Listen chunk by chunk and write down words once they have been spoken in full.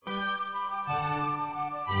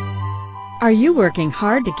Are you working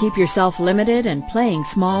hard to keep yourself limited and playing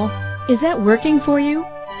small? Is that working for you?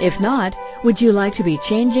 If not, would you like to be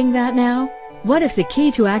changing that now? What if the key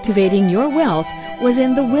to activating your wealth was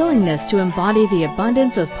in the willingness to embody the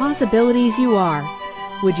abundance of possibilities you are?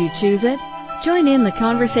 Would you choose it? Join in the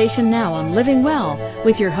conversation now on Living Well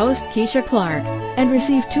with your host, Keisha Clark, and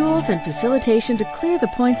receive tools and facilitation to clear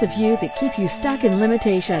the points of view that keep you stuck in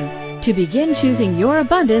limitation, to begin choosing your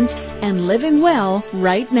abundance and living well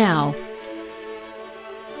right now.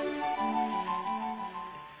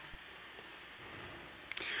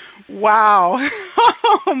 Wow.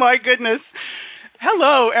 Oh, my goodness.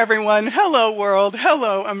 Hello, everyone. Hello, world.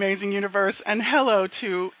 Hello, amazing universe. And hello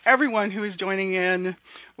to everyone who is joining in,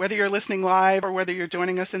 whether you're listening live or whether you're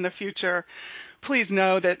joining us in the future. Please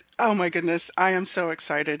know that, oh, my goodness, I am so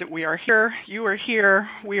excited. We are here. You are here.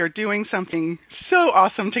 We are doing something so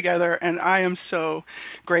awesome together, and I am so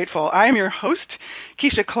grateful. I am your host,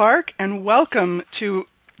 Keisha Clark, and welcome to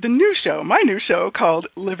the new show, my new show called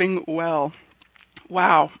Living Well.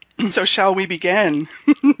 Wow. So shall we begin?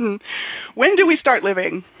 When do we start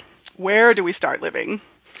living? Where do we start living?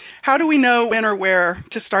 How do we know when or where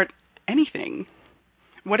to start anything?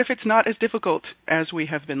 What if it's not as difficult as we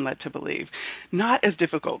have been led to believe? Not as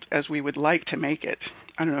difficult as we would like to make it.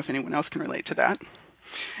 I don't know if anyone else can relate to that.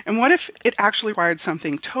 And what if it actually required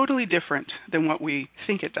something totally different than what we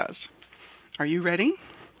think it does? Are you ready?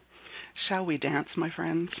 Shall we dance, my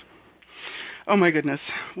friends? Oh, my goodness.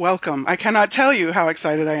 Welcome. I cannot tell you how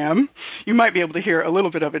excited I am. You might be able to hear a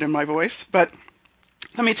little bit of it in my voice, but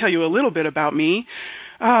let me tell you a little bit about me.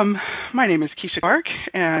 My name is Keisha Clark,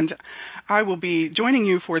 and I will be joining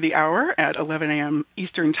you for the hour at 11 a.m.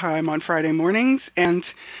 Eastern Time on Friday mornings. And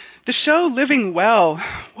the show Living Well,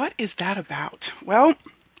 what is that about? Well,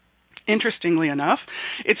 interestingly enough,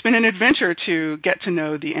 it's been an adventure to get to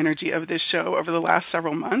know the energy of this show over the last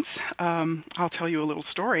several months. I'll tell you a little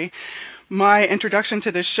story. My introduction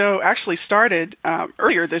to this show actually started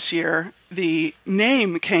earlier this year. The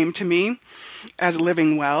name came to me as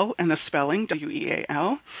Living Well, and the spelling,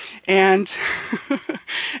 W-E-A-L. And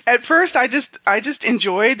at first, I just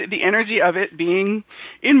enjoyed the energy of it being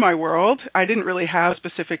in my world. I didn't really have a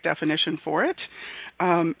specific definition for it.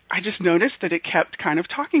 I just noticed that it kept kind of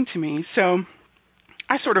talking to me. So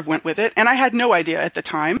I sort of went with it, and I had no idea at the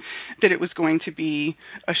time that it was going to be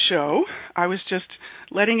a show. I was just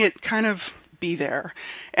letting it kind of be there.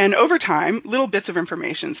 And over time, little bits of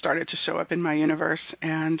information started to show up in my universe,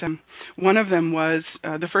 and one of them was,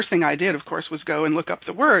 the first thing I did, of course, was go and look up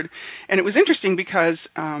the word. And it was interesting because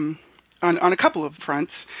on a couple of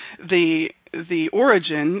fronts, the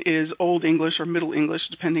origin is Old English or Middle English,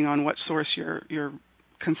 depending on what source you're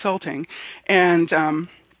consulting. And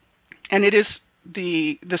it is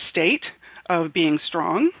the state of being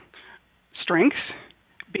strong, strength,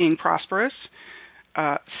 being prosperous,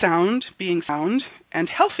 sound, being sound, and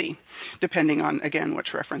healthy, depending on, again, which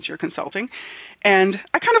reference you're consulting. And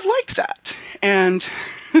I kind of liked that. And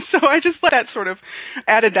so I just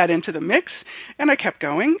added that into the mix, and I kept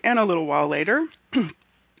going. And a little while later,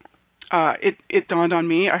 it dawned on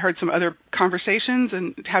me. I heard some other conversations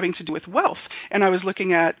and having to do with wealth. And I was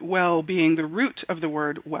looking at well being the root of the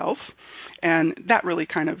word wealth. And that really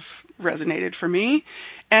kind of resonated for me.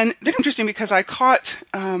 And it's interesting because I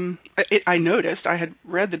noticed, I had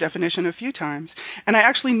read the definition a few times, and I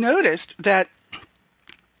actually noticed that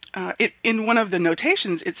in one of the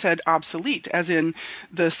notations it said obsolete, as in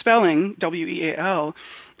the spelling, W-E-A-L,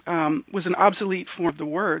 was an obsolete form of the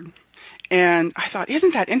word. And I thought,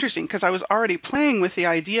 isn't that interesting? Because I was already playing with the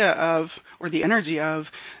idea of, or the energy of,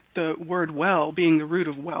 the word well being the root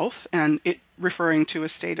of wealth and it referring to a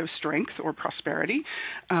state of strength or prosperity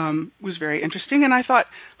was very interesting. And I thought,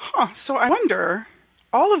 so I wonder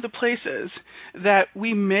all of the places that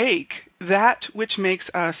we make that which makes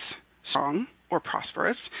us strong or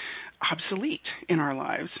prosperous obsolete in our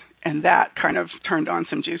lives. And that kind of turned on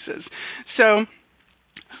some juices. So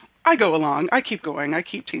I go along, I keep going, I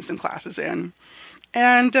keep teaching classes in.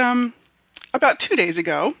 And about 2 days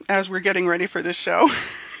ago, as we're getting ready for this show,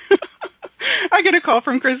 I get a call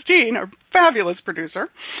from Christine, our fabulous producer,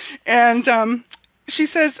 and she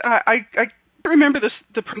says, I remember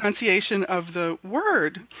the pronunciation of the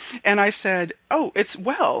word, and I said, oh, it's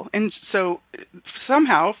well, and so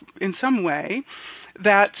somehow, in some way,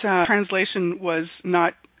 that translation was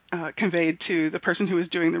not conveyed to the person who was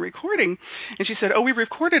doing the recording, and she said, oh, we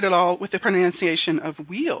recorded it all with the pronunciation of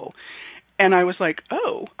wheel. And I was like,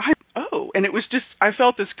 and it was just, I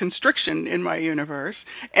felt this constriction in my universe,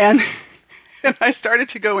 and I started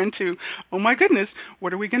to go into, oh my goodness,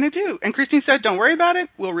 what are we going to do? And Christine said, don't worry about it,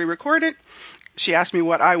 we'll re-record it, she asked me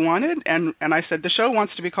what I wanted, and I said the show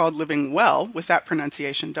wants to be called Living Well, with that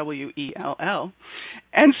pronunciation, Well.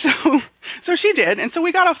 And so she did, and so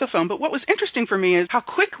we got off the phone. But what was interesting for me is how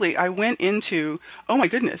quickly I went into, oh my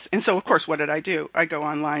goodness. And so, of course, what did I do? I go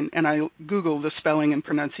online and I Google the spelling and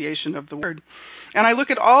pronunciation of the word. And I look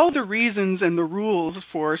at all the reasons and the rules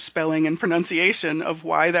for spelling and pronunciation of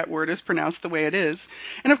why that word is pronounced the way it is.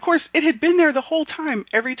 And of course, it had been there the whole time,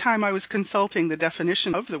 every time I was consulting the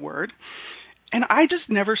definition of the word. And I just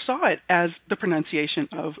never saw it as the pronunciation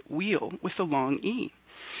of wheel with the long E.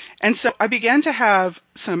 And so I began to have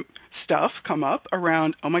some stuff come up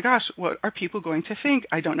around, oh my gosh, what are people going to think?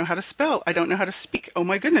 I don't know how to spell. I don't know how to speak. Oh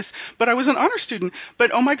my goodness. But I was an honor student.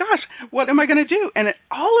 But oh my gosh, what am I going to do? And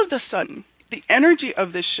all of a sudden, the energy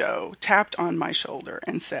of this show tapped on my shoulder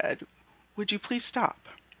and said, would you please stop?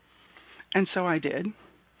 And so I did.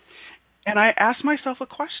 And I asked myself a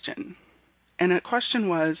question. And the question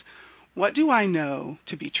was, what do I know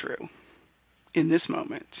to be true in this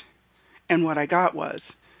moment? And what I got was,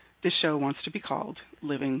 this show wants to be called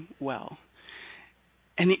Living Well.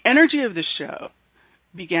 And the energy of this show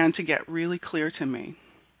began to get really clear to me.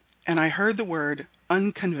 And I heard the word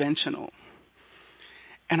unconventional.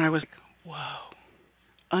 And I was like, whoa,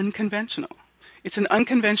 unconventional. It's an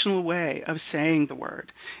unconventional way of saying the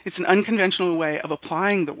word. It's an unconventional way of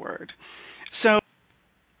applying the word. So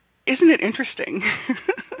isn't it interesting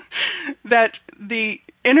that the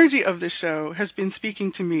energy of this show has been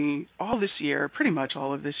speaking to me all this year, pretty much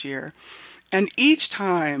all of this year, and each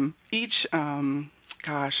time, each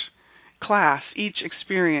class, each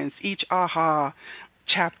experience, each aha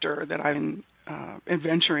chapter that I've been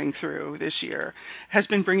adventuring through this year has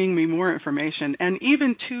been bringing me more information. And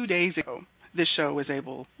even 2 days ago, this show was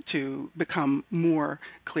able to become more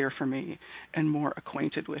clear for me and more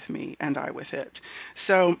acquainted with me and I with it.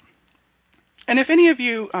 So, and if any of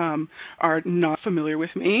you are not familiar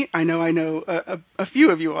with me, I know a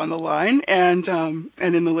few of you on the line and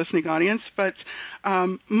in the listening audience, but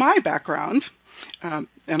my background,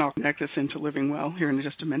 and I'll connect this into Living Well here in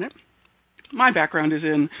just a minute. My background is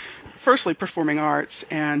in, firstly, performing arts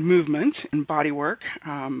and movement and body work.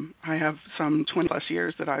 I have some 20 plus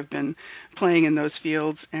years that I've been playing in those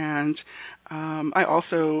fields, and I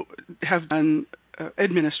also have done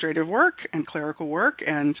administrative work and clerical work,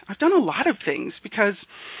 and I've done a lot of things because,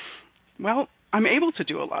 well, I'm able to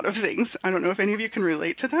do a lot of things. I don't know if any of you can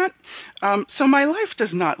relate to that. So my life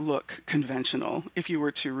does not look conventional if you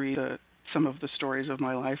were to read some of the stories of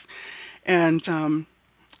my life. And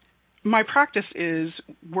my practice is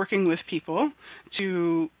working with people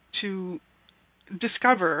to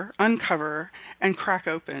discover, uncover, and crack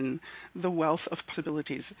open the wealth of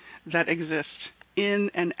possibilities that exist in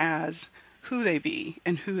and as who they be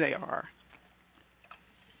and who they are.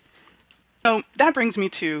 So that brings me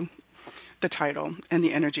to the title and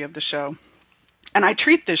the energy of the show. And I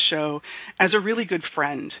treat this show as a really good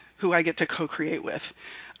friend who I get to co-create with,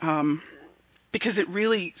 because it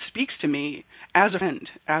really speaks to me as a friend,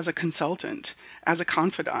 as a consultant, as a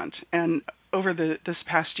confidant. And over this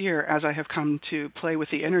past year, as I have come to play with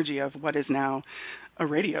the energy of what is now a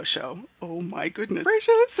radio show, oh my goodness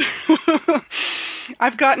gracious,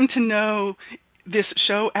 I've gotten to know this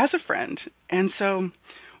show as a friend. And so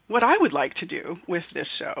what I would like to do with this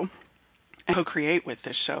show and co-create with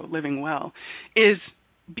this show, Living Well, is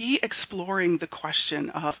be exploring the question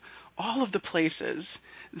of all of the places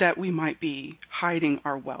that we might be hiding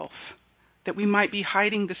our wealth, that we might be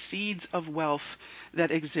hiding the seeds of wealth that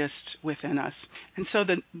exist within us. And so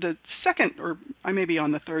the second, or I may be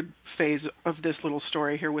on the third phase of this little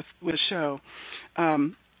story here with the show,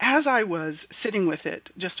 as I was sitting with it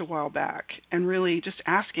just a while back and really just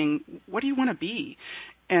asking, what do you want to be?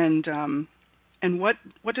 And what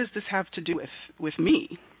does this have to do with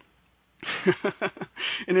me?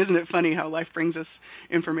 And isn't it funny how life brings us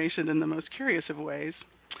information in the most curious of ways?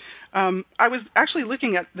 I was actually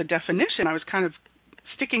looking at the definition. I was kind of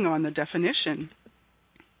sticking on the definition.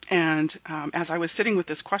 And as I was sitting with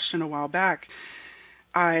this question a while back,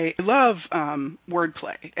 I love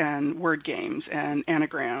wordplay and word games and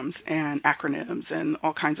anagrams and acronyms and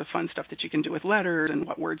all kinds of fun stuff that you can do with letters and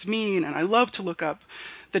what words mean. And I love to look up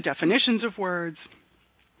the definitions of words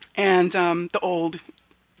and the old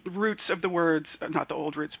roots of the words, not the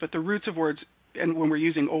old roots, but the roots of words, and when we're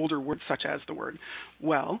using older words such as the word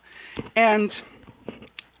well. And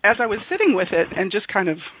as I was sitting with it and just kind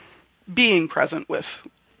of being present with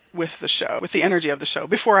the show, with the energy of the show,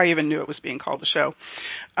 before I even knew it was being called the show,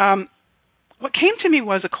 what came to me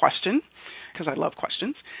was a question, because I love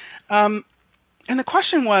questions. And the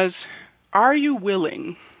question was, are you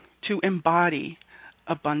willing to embody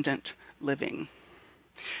abundant living?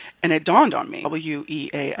 And it dawned on me,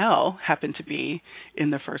 WEAL happened to be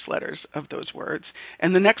in the first letters of those words.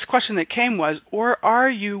 And the next question that came was, or are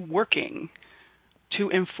you working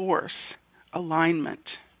to enforce alignment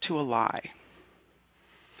to a lie?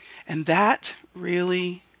 And that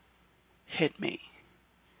really hit me.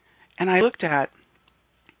 And I looked at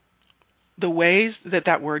the ways that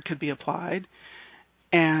that word could be applied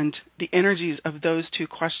and the energies of those two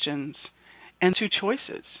questions and two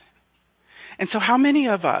choices. And so how many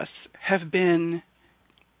of us have been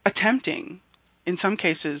attempting, in some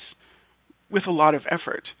cases with a lot of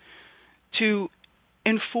effort, to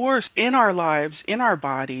enforce in our lives, in our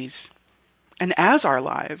bodies, and as our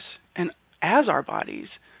lives, and as our bodies,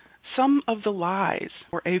 some of the lies,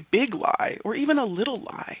 or a big lie, or even a little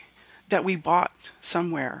lie that we bought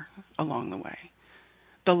somewhere along the way.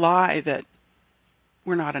 The lie that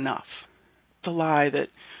we're not enough. The lie that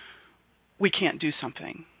we can't do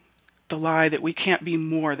something. The lie that we can't be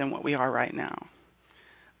more than what we are right now.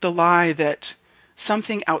 The lie that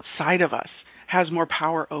something outside of us has more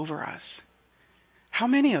power over us. How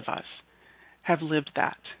many of us have lived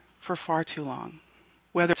that for far too long?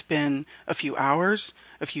 Whether it's been a few hours,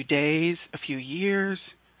 a few days, a few years,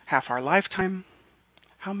 half our lifetime,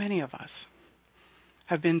 how many of us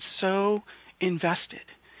have been so invested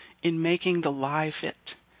in making the lie fit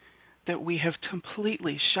that we have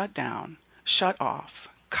completely shut down, shut off,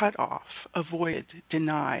 cut off, avoided,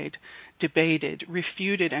 denied, debated,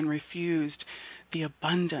 refuted, and refused the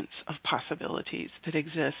abundance of possibilities that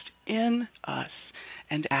exist in us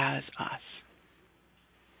and as us?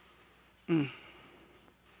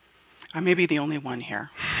 I may be the only one here.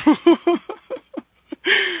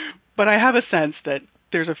 But I have a sense that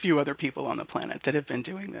there's a few other people on the planet that have been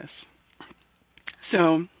doing this.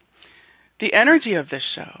 So the energy of this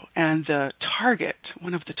show and the target,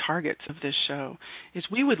 one of the targets of this show, is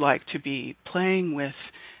we would like to be playing with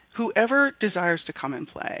whoever desires to come and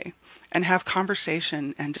play and have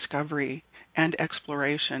conversation and discovery and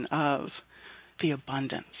exploration of the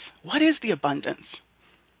abundance. What is the abundance?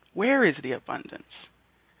 Where is the abundance?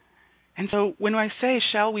 And so when I say,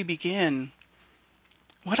 shall we begin,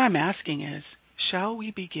 what I'm asking is, shall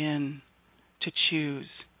we begin to choose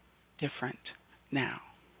different now?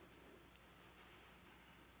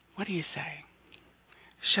 What do you say?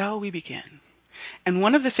 Shall we begin? And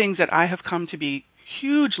one of the things that I have come to be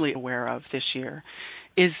hugely aware of this year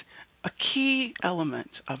is a key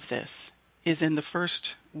element of this is in the first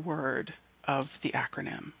word of the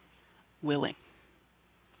acronym, willing.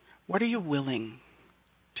 What are you willing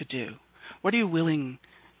to do? What are you willing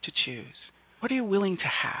to choose? What are you willing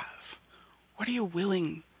to have? What are you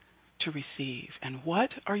willing to receive? And what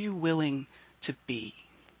are you willing to be?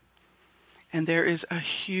 And there is a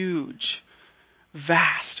huge,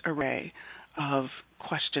 vast array of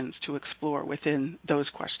questions to explore within those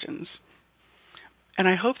questions. And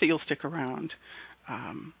I hope that you'll stick around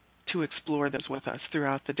to explore those with us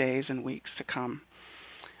throughout the days and weeks to come.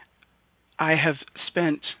 I have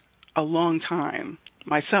spent a long time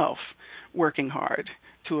myself working hard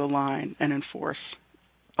to align and enforce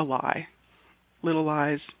a lie. Little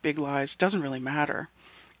lies, big lies, doesn't really matter.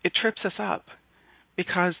 It trips us up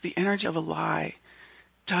because the energy of a lie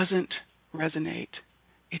doesn't resonate.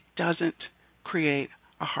 It doesn't create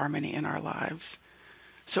a harmony in our lives.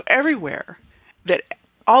 So everywhere that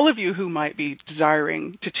all of you who might be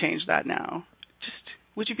desiring to change that now, just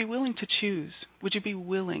would you be willing to choose? Would you be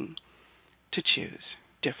willing to choose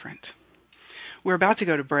different? We're about to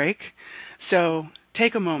go to break, so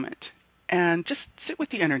take a moment and just sit with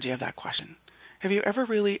the energy of that question. Have you ever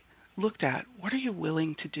really looked at what are you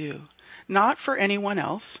willing to do? Not for anyone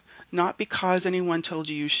else, not because anyone told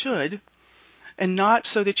you you should, and not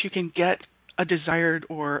so that you can get a desired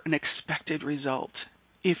or an expected result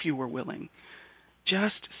if you were willing.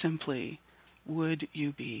 Just simply, would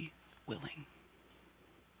you be willing?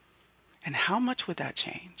 And how much would that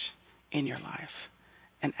change in your life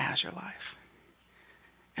and as your life?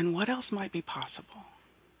 And what else might be possible?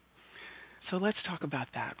 So let's talk about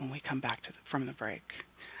that when we come back from the break.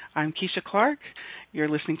 I'm Keisha Clark. You're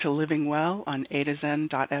listening to Living Well on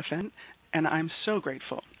AtoZen.fm, and I'm so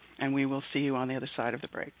grateful. And we will see you on the other side of the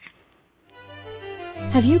break.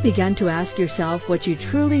 Have you begun to ask yourself what you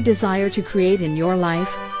truly desire to create in your life?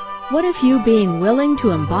 What if you being willing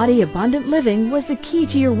to embody abundant living was the key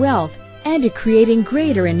to your wealth and to creating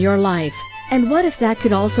greater in your life? And what if that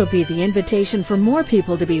could also be the invitation for more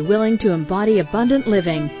people to be willing to embody abundant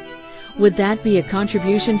living? Would that be a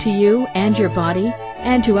contribution to you and your body,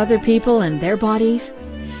 and to other people and their bodies?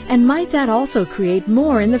 And might that also create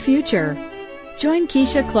more in the future? Join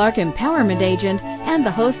Keisha Clark, Empowerment Agent and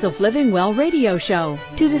the host of Living Well radio show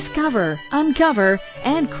to discover, uncover,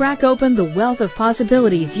 and crack open the wealth of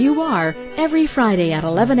possibilities you are every Friday at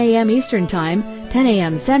 11 a.m. Eastern Time, 10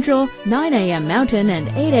 a.m. Central, 9 a.m. Mountain, and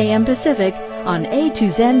 8 a.m. Pacific on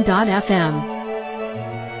A2Zen.fm.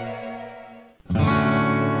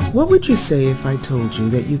 What would you say if I told you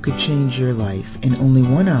that you could change your life in only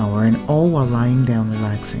 1 hour and all while lying down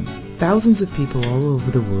relaxing? Thousands of people all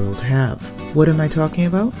over the world have. What am I talking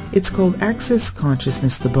about? It's called Access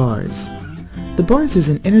Consciousness, the bars. The bars is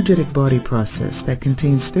an energetic body process that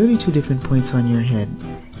contains 32 different points on your head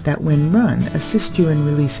that when run assist you in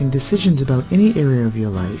releasing decisions about any area of your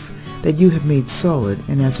life that you have made solid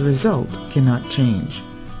and as a result cannot change.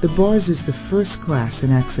 The bars is the first class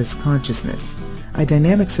in Access Consciousness, a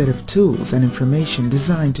dynamic set of tools and information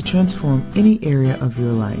designed to transform any area of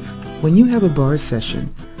your life. When you have a bars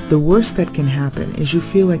session, the worst that can happen is you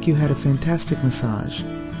feel like you had a fantastic massage.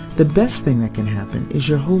 The best thing that can happen is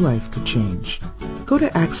your whole life could change. Go to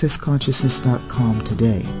accessconsciousness.com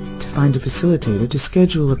today to find a facilitator to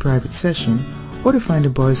schedule a private session or to find a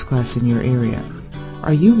bars class in your area.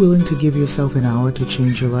 Are you willing to give yourself an hour to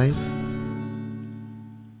change your life?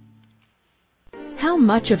 How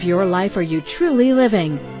much of your life are you truly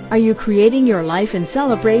living? Are you creating your life in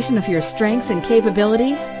celebration of your strengths and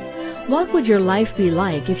capabilities? What would your life be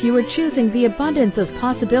like if you were choosing the abundance of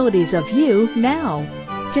possibilities of you now?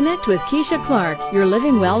 Connect with Keisha Clark, your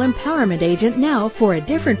Living Well Empowerment Agent now for a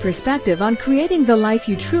different perspective on creating the life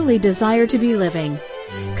you truly desire to be living.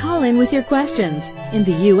 Call in with your questions. In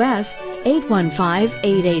the U.S.,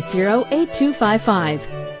 815-880-8255.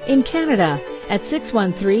 In Canada, at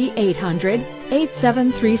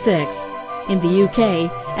 613-800-8736. In the UK,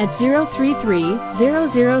 at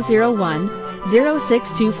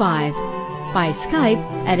 033-0001-0625. By Skype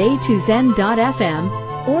at A2Zen.fm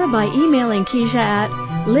or by emailing Keisha at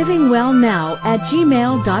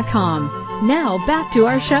livingwellnow@gmail.com. Now back to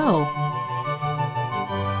our show.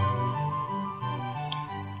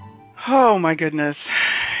 Oh my goodness.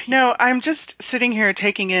 I'm just sitting here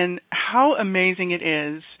taking in how amazing it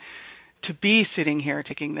is to be sitting here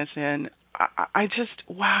taking this in. I just,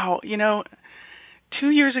 wow. 2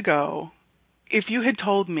 years ago, if you had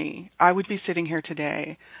told me I would be sitting here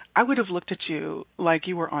today, I would have looked at you like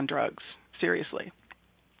you were on drugs, seriously.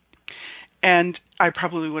 And I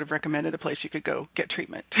probably would have recommended a place you could go get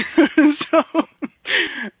treatment. So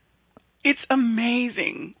it's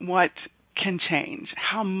amazing what can change,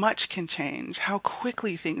 how much can change, how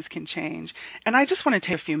quickly things can change. And I just want to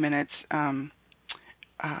take a few minutes and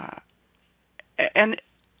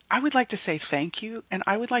I would like to say thank you, and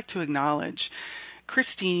I would like to acknowledge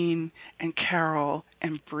Christine and Carol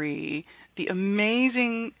and Bree, the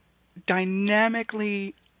amazing,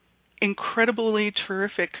 dynamically, incredibly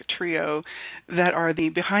terrific trio that are the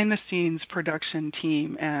behind-the-scenes production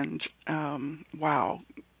team and,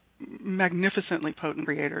 magnificently potent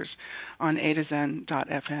creators on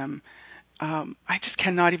A2Zen.fm. I just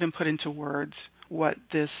cannot even put into words what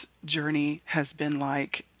this journey has been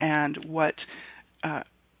like and what I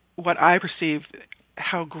perceive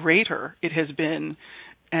how greater it has been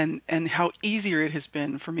and how easier it has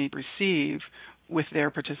been for me to receive with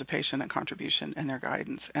their participation and contribution and their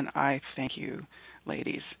guidance. And I thank you,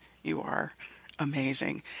 ladies. You are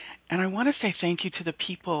amazing. And I want to say thank you to the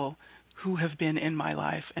people who have been in my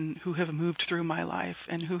life and who have moved through my life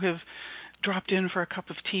and who have dropped in for a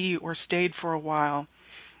cup of tea or stayed for a while.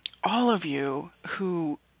 All of you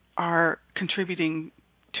who are contributing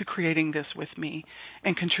to creating this with me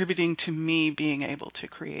and contributing to me being able to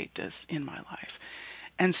create this in my life.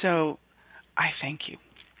 And so I thank you.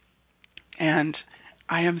 And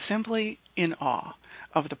I am simply in awe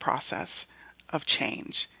of the process of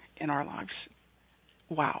change in our lives.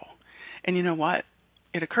 Wow. And you know what?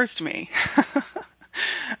 It occurs to me,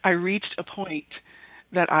 I reached a point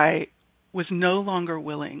that I was no longer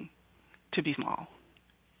willing to be small.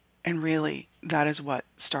 And really, that is what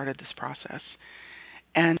started this process.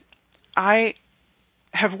 And I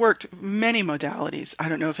have worked many modalities. I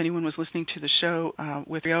don't know if anyone was listening to the show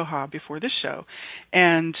with Rioja before this show.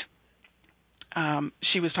 And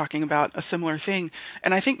she was talking about a similar thing.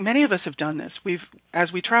 And I think many of us have done this.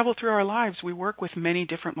 As we travel through our lives, we work with many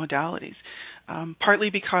different modalities, partly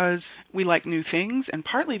because we like new things and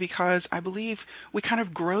partly because I believe we kind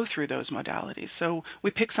of grow through those modalities. So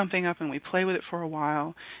we pick something up and we play with it for a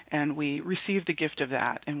while and we receive the gift of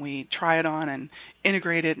that and we try it on and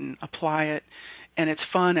integrate it and apply it. And it's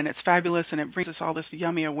fun and it's fabulous and it brings us all this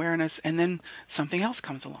yummy awareness, and then something else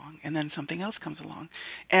comes along and then something else comes along.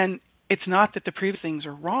 And it's not that the previous things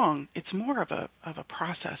are wrong. It's more of a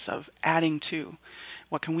process of adding to.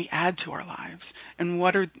 What can we add to our lives? And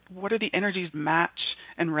what are the energies match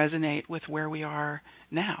and resonate with where we are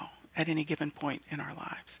now at any given point in our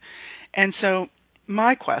lives? And so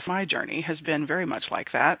my quest, my journey has been very much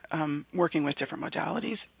like that, working with different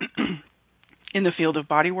modalities. In the field of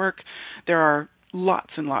bodywork, there are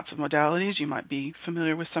lots and lots of modalities. You might be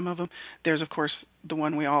familiar with some of them. There's, of course, the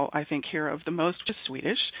one we all, I think, hear of the most, which is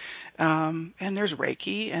Swedish. And there's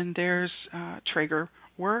Reiki, and there's Traeger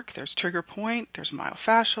work, there's trigger point, there's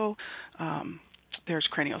myofascial, there's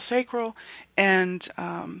craniosacral. And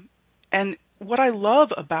what I love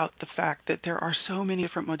about the fact that there are so many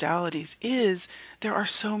different modalities is there are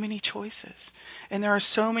so many choices. And there are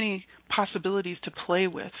so many possibilities to play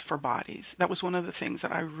with for bodies. That was one of the things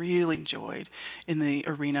that I really enjoyed in the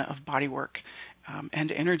arena of body work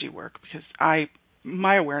and energy work, because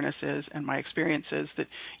my awareness is, and my experience is, that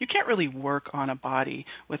you can't really work on a body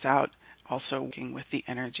without also working with the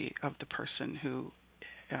energy of the person who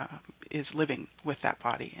is living with that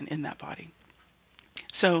body and in that body.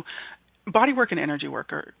 So body work and energy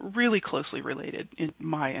work are really closely related in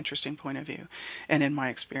my interesting point of view and in my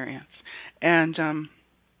experience. And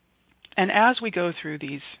as we go through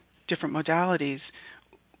these different modalities,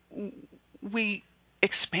 we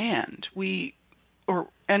expand.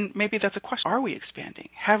 And maybe that's a question. Are we expanding?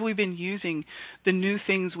 Have we been using the new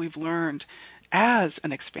things we've learned as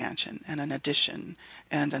an expansion and an addition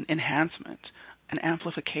and an enhancement, an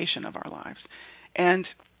amplification of our lives? And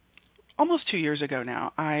almost 2 years ago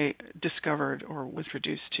now, I discovered or was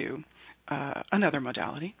introduced to another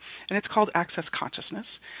modality, and it's called Access Consciousness.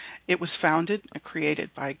 It was founded and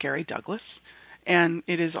created by Gary Douglas, and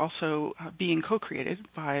it is also being co-created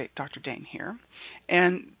by Dr. Dain Heer.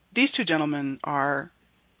 And these two gentlemen are,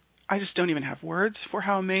 I just don't even have words for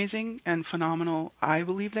how amazing and phenomenal I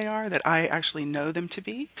believe they are, that I actually know them to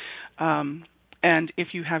be. And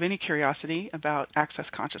if you have any curiosity about Access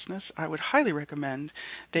Consciousness, I would highly recommend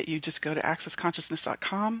that you just go to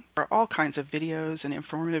accessconsciousness.com. There are all kinds of videos and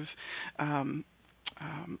informative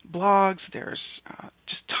blogs. There's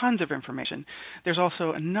just tons of information. There's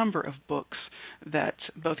also a number of books that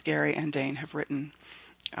both Gary and Dain have written.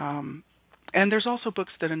 And there's also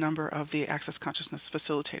books that a number of the Access Consciousness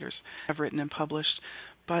facilitators have written and published.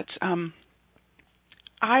 But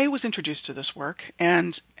I was introduced to this work,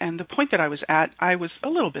 and the point that I was at, I was a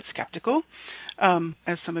little bit skeptical,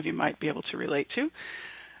 as some of you might be able to relate to,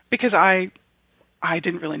 because I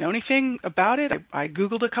didn't really know anything about it. I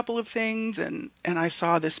Googled a couple of things, and I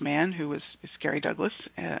saw this man who is Gary Douglas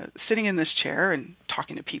sitting in this chair and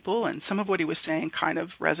talking to people, and some of what he was saying kind of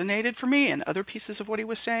resonated for me, and other pieces of what he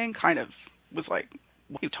was saying kind of was like,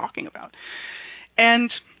 what are you talking about?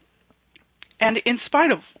 And in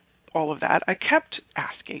spite of all of that, I kept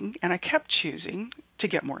asking and I kept choosing to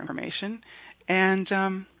get more information, and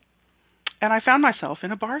I found myself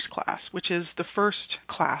in a bars class, which is the first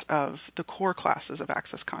class of the core classes of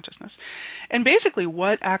Access Consciousness. And basically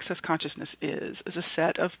what Access Consciousness is a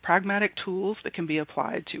set of pragmatic tools that can be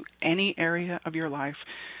applied to any area of your life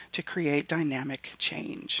to create dynamic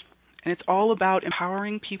change. And it's all about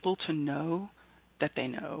empowering people to know that they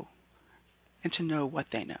know and to know what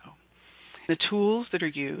they know. The tools that are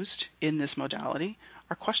used in this modality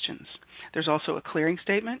are questions. There's also a clearing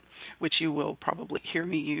statement, which you will probably hear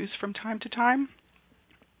me use from time to time.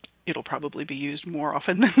 It'll probably be used more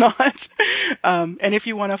often than not. And if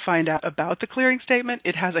you want to find out about the clearing statement,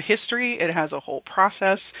 it has a history. It has a whole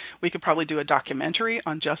process. We could probably do a documentary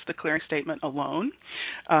on just the clearing statement alone.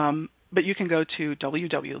 But you can go to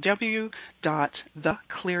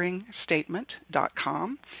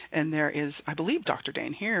www.theclearingstatement.com, and there is, I believe, Dr.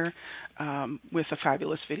 Dain Heer with a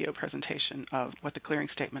fabulous video presentation of what the clearing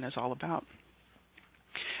statement is all about.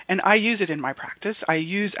 And I use it in my practice. I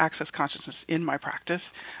use Access Consciousness in my practice,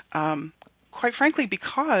 quite frankly,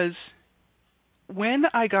 because when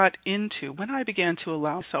I began to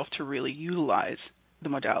allow myself to really utilize the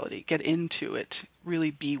modality, get into it,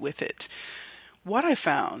 really be with it, what I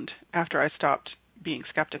found after I stopped being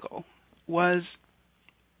skeptical was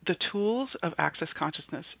the tools of Access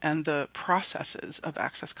Consciousness and the processes of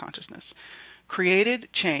Access Consciousness created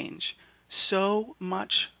change so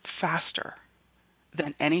much faster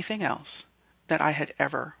than anything else that I had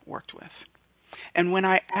ever worked with. And when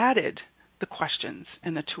I added the questions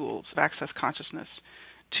and the tools of Access Consciousness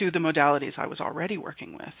to the modalities I was already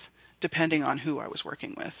working with, depending on who I was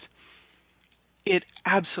working with, it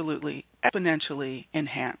absolutely exponentially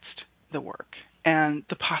enhanced the work and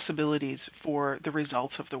the possibilities for the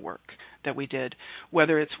results of the work that we did,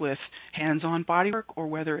 whether it's with hands-on body work or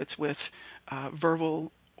whether it's with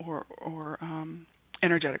verbal or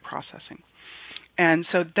energetic processing. And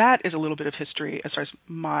so that is a little bit of history as far as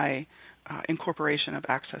my incorporation of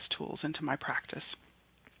Access tools into my practice.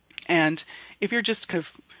 And if you're just kind of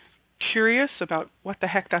curious about what the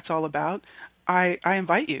heck that's all about, I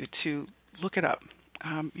invite you to look it up.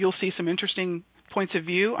 You'll see some interesting points of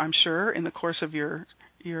view, I'm sure, in the course of your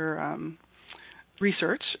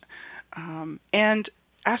research. And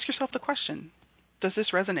ask yourself the question, does this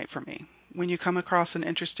resonate for me? When you come across an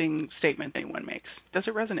interesting statement anyone makes, does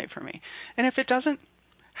it resonate for me? And if it doesn't,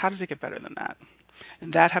 how does it get better than that?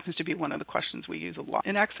 And that happens to be one of the questions we use a lot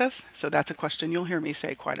in Access, so that's a question you'll hear me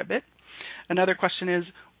say quite a bit. Another question is,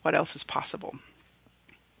 what else is possible?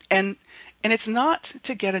 And it's not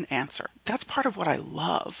to get an answer. That's part of what I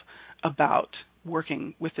love about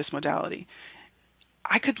working with this modality.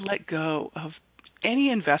 I could let go of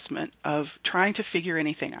any investment of trying to figure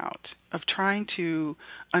anything out, of trying to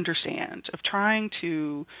understand, of trying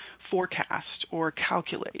to forecast or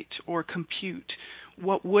calculate or compute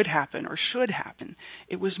what would happen or should happen.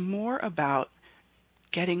 It was more about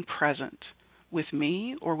getting present with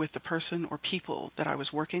me or with the person or people that I was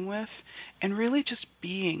working with, and really just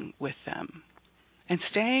being with them and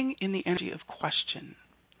staying in the energy of question.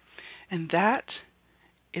 And that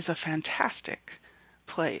is a fantastic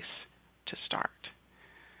place to start.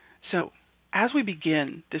 So as we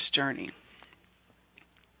begin this journey,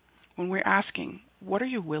 when we're asking, what are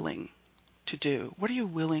you willing to do? What are you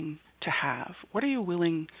willing to have? What are you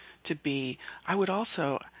willing to be? I would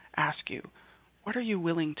also ask you, what are you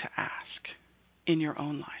willing to ask in your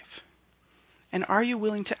own life? And are you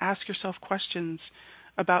willing to ask yourself questions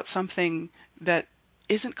about something that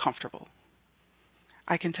isn't comfortable?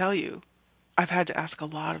 I can tell you, I've had to ask a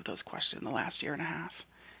lot of those questions in the last year and a half.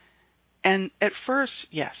 And at first,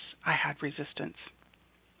 yes, I had resistance.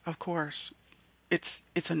 Of course,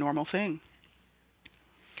 it's a normal thing.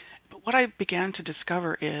 But what I began to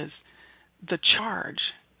discover is the charge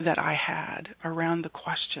that I had around the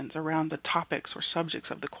questions, around the topics or subjects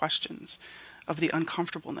of the questions, of the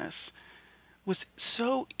uncomfortableness, was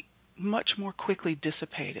so much more quickly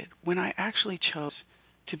dissipated when I actually chose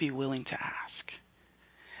to be willing to ask.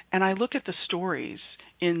 And I look at the stories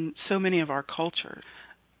in so many of our cultures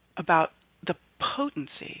about the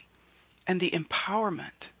potency and the empowerment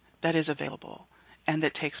that is available and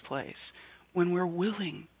that takes place when we're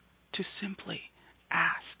willing to simply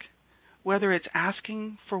ask. Whether it's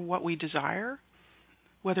asking for what we desire,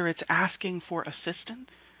 whether it's asking for assistance,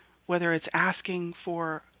 whether it's asking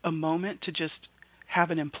for a moment to just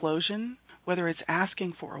have an implosion, whether it's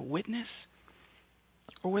asking for a witness,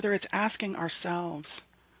 or whether it's asking ourselves,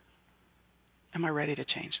 am I ready to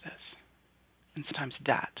change this? And sometimes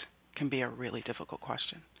that can be a really difficult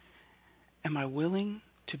question. Am I willing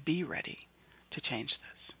to be ready to change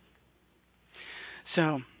this?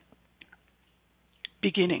 So,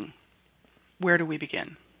 beginning. Where do we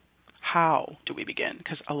begin? How do we begin?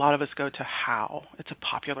 Because a lot of us go to how. It's a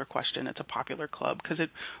popular question. It's a popular club. Because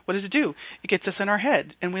what does it do? It gets us in our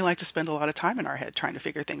head. And we like to spend a lot of time in our head trying to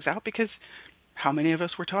figure things out, because how many of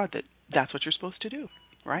us were taught that that's what you're supposed to do,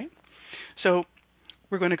 right? So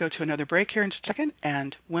we're going to go to another break here in just a second.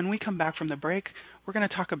 And when we come back from the break, we're going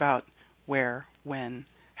to talk about where, when,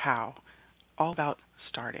 how, all about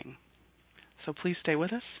starting. So please stay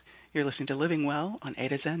with us. You're listening to Living Well on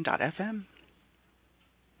A2Zen.fm.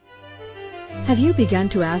 Have you begun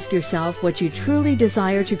to ask yourself what you truly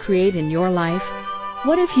desire to create in your life?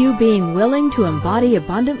 What if you being willing to embody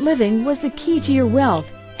abundant living was the key to your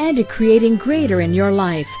wealth and to creating greater in your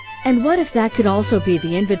life? And what if that could also be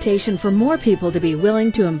the invitation for more people to be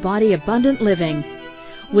willing to embody abundant living?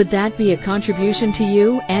 Would that be a contribution to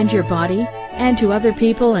you and your body, and to other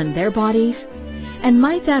people and their bodies? And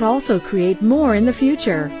might that also create more in the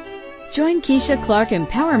future? Join Keisha Clark,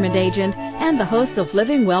 Empowerment Agent and the host of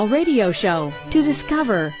Living Well radio show, to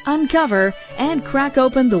discover, uncover, and crack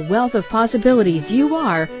open the wealth of possibilities you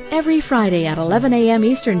are every Friday at 11 a.m.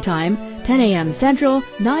 Eastern Time, 10 a.m. Central,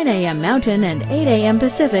 9 a.m. Mountain, and 8 a.m.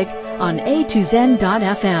 Pacific on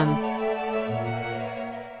A2Zen.fm.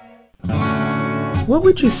 What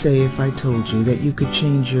would you say if I told you that you could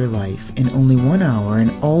change your life in only 1 hour,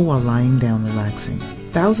 and all while lying down relaxing?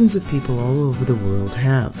 Thousands of people all over the world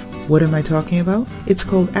have. What am I talking about? It's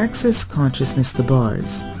called Access Consciousness, the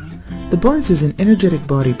bars. The bars is an energetic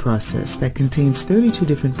body process that contains 32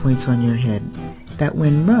 different points on your head that,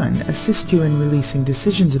 when run, assist you in releasing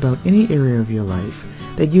decisions about any area of your life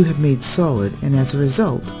that you have made solid and as a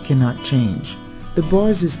result cannot change. The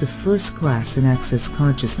bars is the first class in Access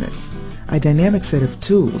Consciousness, a dynamic set of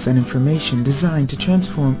tools and information designed to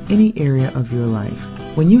transform any area of your life.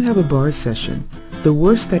 When you have a bars session, the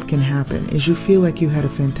worst that can happen is you feel like you had a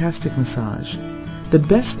fantastic massage. the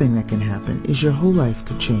best thing that can happen is your whole life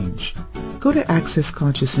could change. Go to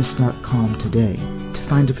accessconsciousness.com today to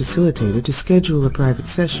find a facilitator to schedule a private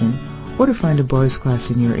session or to find a bars class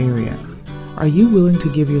in your area. Are you willing to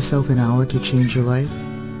give yourself an hour to change your life?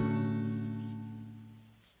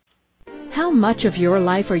 How much of your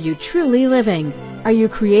life are you truly living? Are you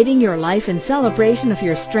creating your life in celebration of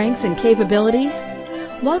your strengths and capabilities?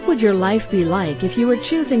 What would your life be like if you were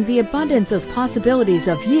choosing the abundance of possibilities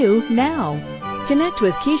of you now? Connect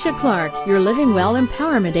with Keisha Clark, your Living Well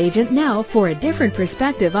Empowerment Agent now for a different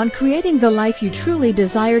perspective on creating the life you truly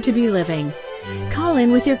desire to be living. Call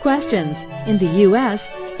in with your questions. In the U.S.,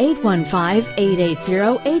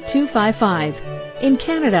 815-880-8255. In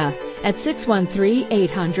Canada, at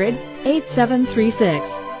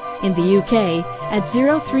 613-800-8736. In the UK, at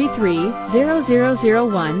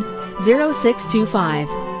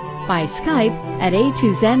 033-0001-0625. By Skype at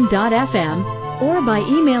a2zen.fm or by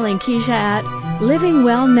emailing Keisha at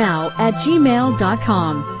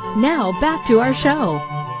livingwellnow@gmail.com. Now back to our show.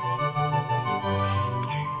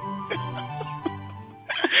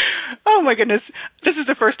 Oh my goodness. This is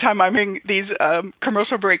the first time I'm hearing these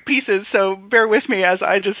commercial break pieces, so bear with me as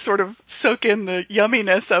I just sort of soak in the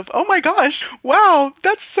yumminess of, oh my gosh, wow,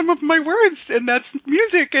 that's some of my words, and that's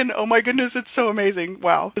music, and oh my goodness, it's so amazing.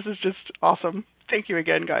 Wow, this is just awesome. Thank you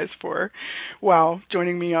again, guys, for,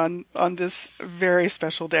 joining me on this very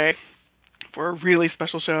special day for a really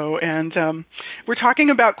special show. And we're talking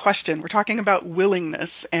about question. We're talking about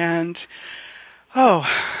willingness. And, so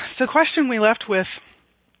the question we left with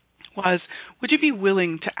was, would you be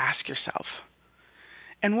willing to ask yourself?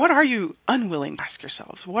 And what are you unwilling to ask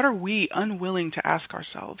yourselves? What are we unwilling to ask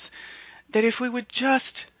ourselves? That if we would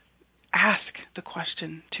just ask the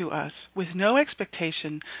question to us with no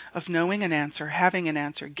expectation of knowing an answer, having an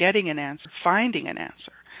answer, getting an answer, finding an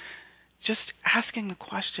answer, just asking the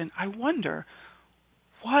question, I wonder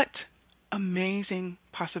what amazing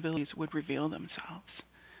possibilities would reveal themselves.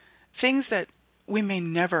 Things that we may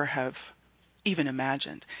never have even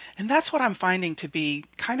imagined. And that's what I'm finding to be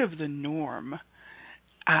kind of the norm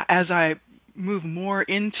as I move more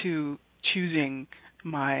into choosing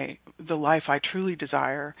the life I truly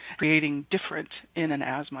desire, creating different in and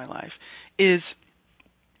as my life, is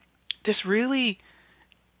this really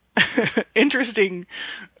interesting,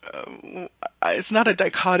 it's not a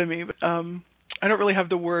dichotomy, but I don't really have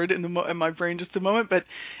the word in my brain just a moment, but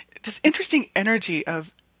this interesting energy of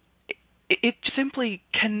it simply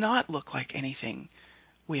cannot look like anything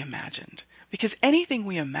we imagined, because anything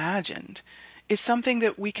we imagined is something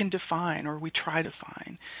that we can define or we try to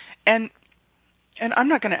find. And I'm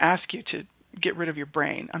not going to ask you to get rid of your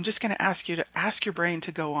brain. I'm just going to ask you to ask your brain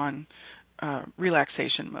to go on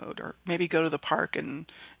relaxation mode, or maybe go to the park and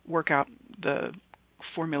work out the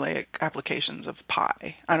formulaic applications of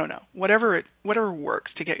pi. I don't know. Whatever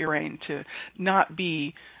works to get your brain to not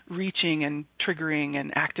be reaching and triggering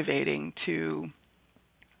and activating to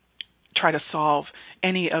try to solve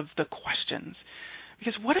any of the questions.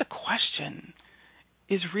 Because what a question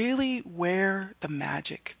is really where the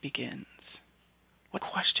magic begins. What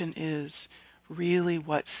question is really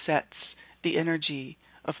what sets the energy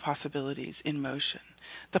of possibilities in motion.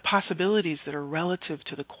 The possibilities that are relative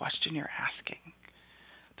to the question you're asking.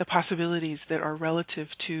 The possibilities that are relative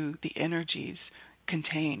to the energies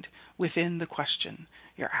contained within the question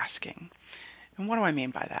you're asking. And what do I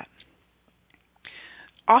mean by that?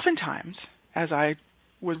 Oftentimes, as I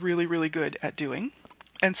was really, really good at doing,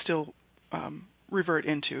 and still revert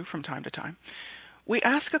into from time to time, we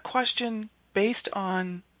ask a question based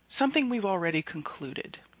on something we've already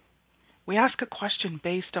concluded. We ask a question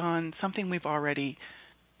based on something we've already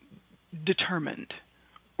determined,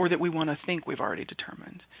 or that we want to think we've already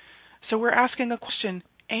determined. So we're asking a question,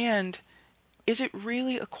 and is it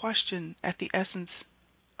really a question at the essence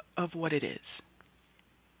of what it is?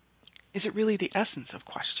 Is it really the essence of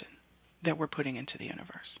question that we're putting into the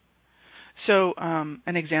universe? So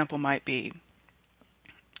an example might be,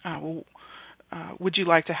 would you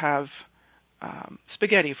like to have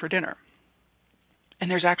spaghetti for dinner? And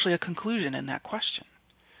there's actually a conclusion in that question.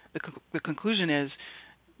 The conclusion is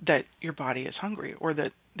that your body is hungry, or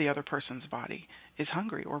that the other person's body is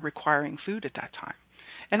hungry or requiring food at that time.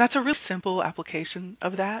 And that's a real simple application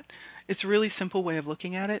of that. It's a really simple way of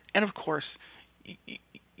looking at it. And of course,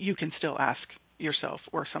 you can still ask yourself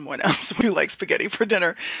or someone else who likes spaghetti for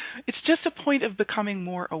dinner. It's just a point of becoming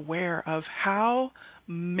more aware of how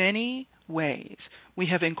many ways we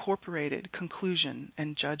have incorporated conclusion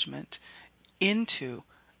and judgment into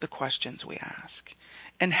the questions we ask,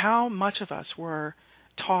 and how much of us were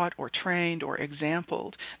taught or trained or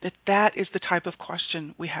exampled, that is the type of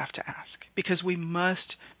question we have to ask, because we must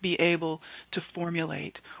be able to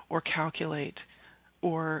formulate or calculate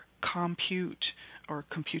or compute or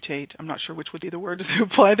computate, I'm not sure which would be the word to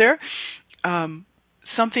apply there,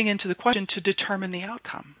 something into the question to determine the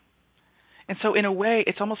outcome. And so in a way,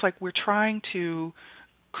 it's almost like we're trying to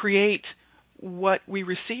create what we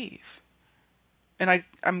receive. And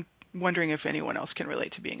I'm wondering if anyone else can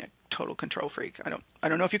relate to being a total control freak. I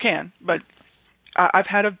don't know if you can, but I've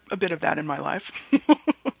had a bit of that in my life.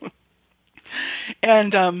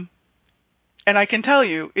 And I can tell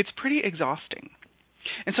you, it's pretty exhausting.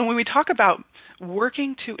 And so when we talk about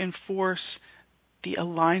working to enforce the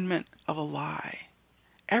alignment of a lie,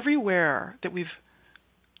 everywhere that we've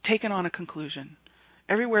taken on a conclusion,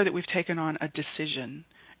 everywhere that we've taken on a decision,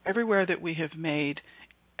 everywhere that we have made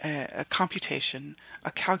a computation,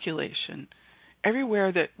 a calculation,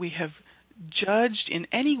 everywhere that we have judged in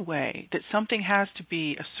any way that something has to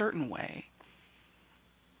be a certain way,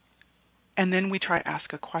 and then we try to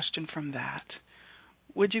ask a question from that,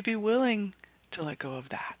 would you be willing to let go of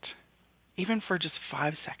that, even for just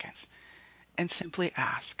 5 seconds, and simply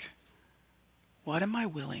ask, what am I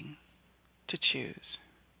willing to choose,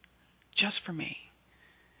 just for me,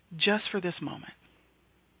 just for this moment?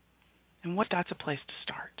 And what that's a place to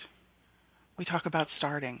start. We talk about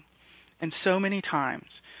starting. And so many times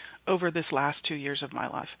over this last 2 years of my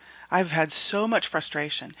life, I've had so much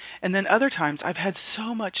frustration. And then other times I've had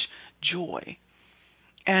so much joy.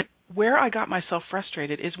 And where I got myself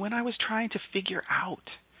frustrated is when I was trying to figure out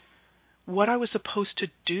what I was supposed to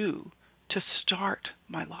do to start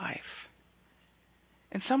my life.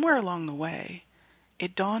 And somewhere along the way,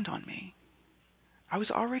 it dawned on me, I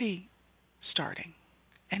was already starting.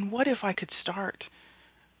 And what if I could start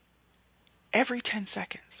every 10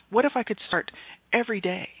 seconds? What if I could start every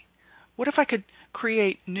day? What if I could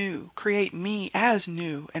create me as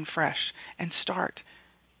new and fresh, and start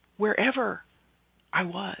wherever I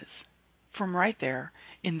was from right there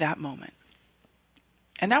in that moment?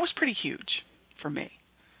 And that was pretty huge for me.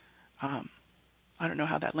 I don't know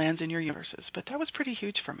how that lands in your universes, but that was pretty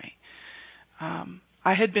huge for me.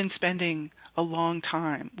 I had been spending a long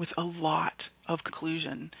time with a lot of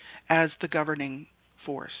conclusion as the governing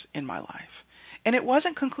force in my life. And it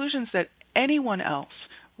wasn't conclusions that anyone else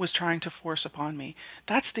was trying to force upon me.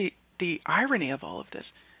 That's the irony of all of this.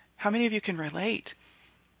 How many of you can relate?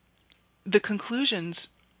 The conclusions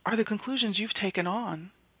are the conclusions you've taken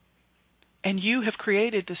on. And you have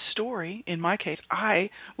created this story. In my case, I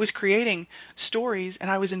was creating stories and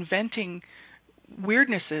I was inventing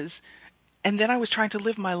weirdnesses, and then I was trying to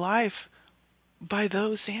live my life by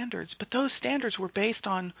those standards. But those standards were based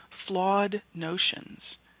on flawed notions.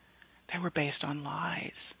 They were based on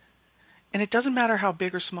lies. And it doesn't matter how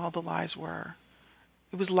big or small the lies were.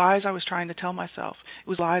 It was lies I was trying to tell myself. It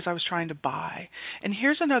was lies I was trying to buy. And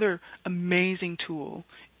here's another amazing tool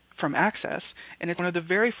from Access, and it's one of the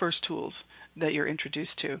very first tools that you're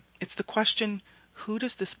introduced to. It's the question, who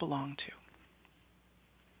does this belong to?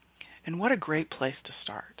 And what a great place to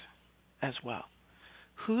start as well.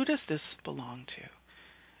 Who does this belong to?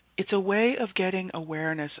 It's a way of getting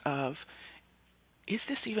awareness of, is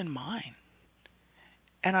this even mine?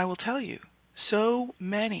 And I will tell you, so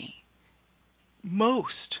many,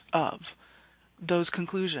 most of those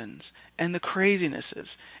conclusions and the crazinesses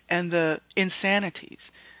and the insanities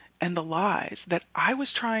and the lies that I was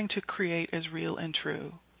trying to create as real and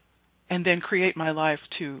true, and then create my life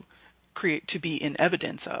to be in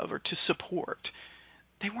evidence of or to support,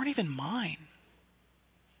 they weren't even mine.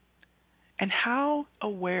 And how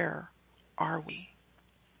aware are we?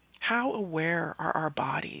 How aware are our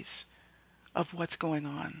bodies of what's going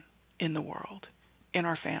on in the world, in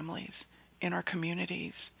our families, in our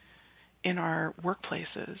communities, in our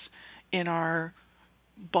workplaces, in our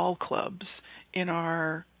ball clubs, in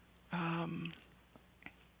our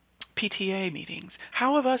PTA meetings?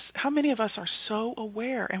 How many of us are so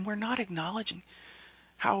aware and we're not acknowledging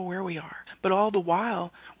how aware we are? But all the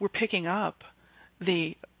while, we're picking up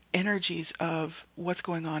the energies of what's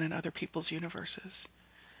going on in other people's universes.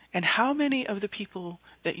 And how many of the people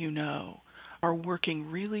that you know are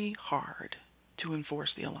working really hard to enforce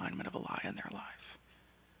the alignment of a lie in their life?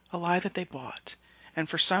 A lie that they bought. And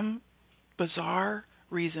for some bizarre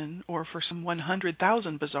reason, or for some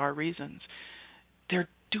 100,000 bizarre reasons, they're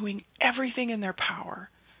doing everything in their power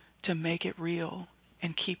to make it real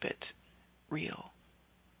and keep it real,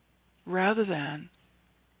 rather than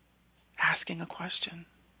asking a question.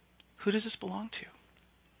 Who does this belong to?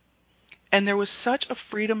 And there was such a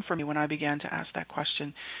freedom for me when I began to ask that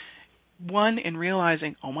question. One, in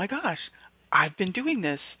realizing, oh my gosh, I've been doing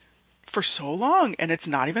this for so long, and it's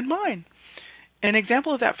not even mine. An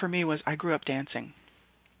example of that for me was I grew up dancing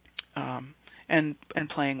and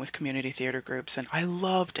playing with community theater groups, and I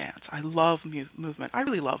love dance. I love movement. I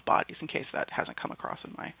really love bodies, in case that hasn't come across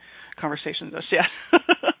in my conversation just yet.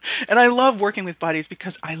 And I love working with bodies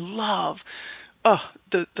because I love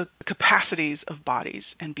the capacities of bodies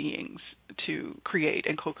and beings to create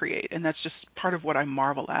and co-create, and that's just part of what I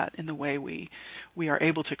marvel at in the way we are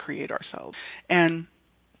able to create ourselves. And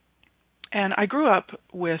I grew up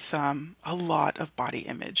with a lot of body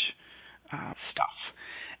image stuff,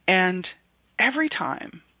 and every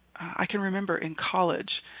time I can remember in college,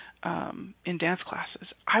 in dance classes,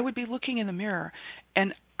 I would be looking in the mirror,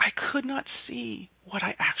 and I could not see what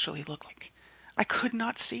I actually looked like. I could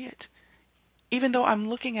not see it. Even though I'm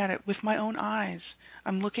looking at it with my own eyes,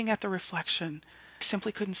 I'm looking at the reflection, I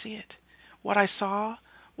simply couldn't see it. What I saw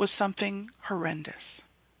was something horrendous.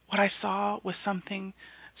 What I saw was something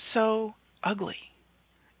so ugly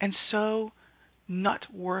and so not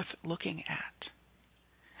worth looking at.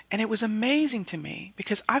 And it was amazing to me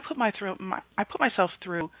because I put myself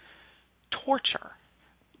through torture,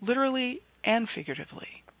 literally and figuratively,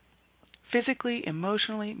 physically,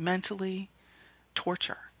 emotionally, mentally,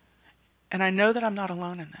 torture. And I know that I'm not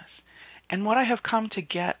alone in this. And what I have come to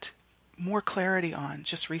get more clarity on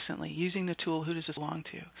just recently, using the tool Who Does This Belong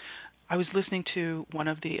To, I was listening to one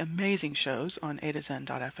of the amazing shows on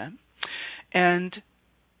adazen.fm, and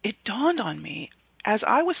it dawned on me as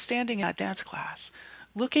I was standing in that dance class,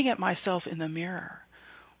 looking at myself in the mirror,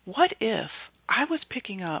 what if I was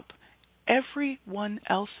picking up everyone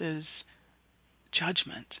else's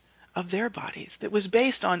judgment of their bodies that was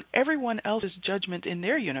based on everyone else's judgment in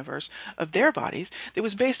their universe of their bodies, that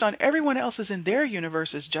was based on everyone else's in their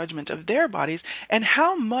universe's judgment of their bodies, and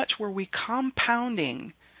how much were we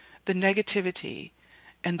compounding the negativity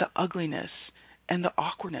and the ugliness and the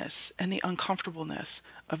awkwardness and the uncomfortableness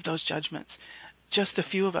of those judgments. Just a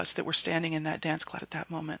few of us that were standing in that dance class at that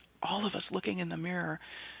moment, all of us looking in the mirror,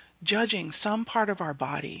 judging some part of our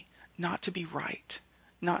body not to be right,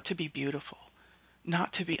 not to be beautiful,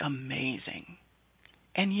 not to be amazing.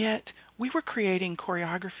 And yet, we were creating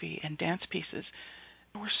choreography and dance pieces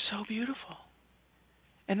that were so beautiful.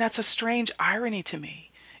 And that's a strange irony to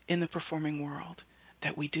me in the performing world,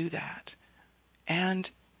 that we do that. And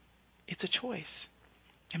it's a choice.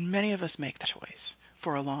 And many of us make that choice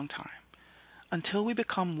for a long time, until we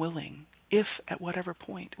become willing, if at whatever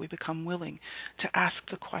point we become willing to ask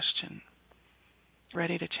the question,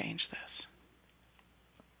 ready to change this.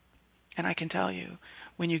 And I can tell you,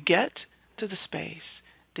 when you get to the space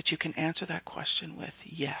that you can answer that question with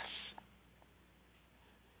yes,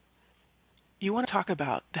 you want to talk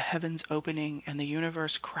about the heavens opening and the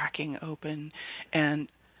universe cracking open and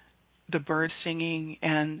the birds singing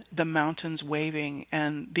and the mountains waving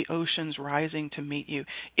and the oceans rising to meet you.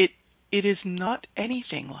 It is not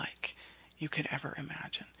anything like you could ever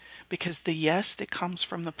imagine, because the yes that comes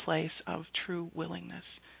from the place of true willingness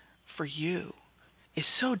for you is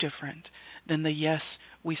so different than the yes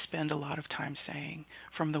we spend a lot of time saying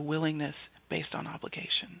from the willingness based on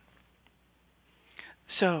obligation.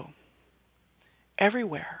 So,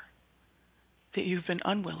 everywhere that you've been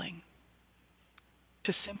unwilling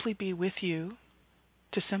to simply be with you,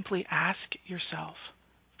 to simply ask yourself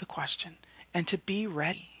the question, and to be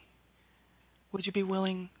ready, would you be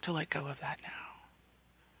willing to let go of that now?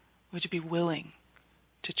 Would you be willing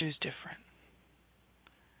to choose different?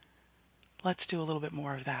 Let's do a little bit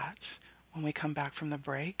more of that when we come back from the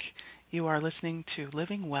break. You are listening to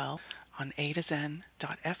Living Well on adazen.fm.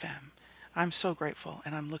 I'm so grateful,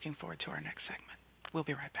 and I'm looking forward to our next segment. We'll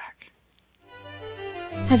be right back.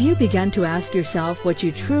 Have you begun to ask yourself what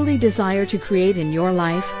you truly desire to create in your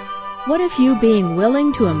life? What if you being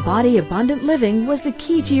willing to embody abundant living was the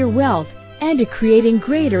key to your wealth and to creating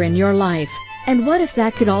greater in your life? And what if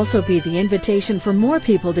that could also be the invitation for more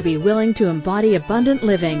people to be willing to embody abundant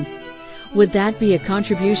living? Would that be a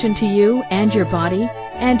contribution to you and your body,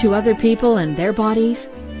 and to other people and their bodies?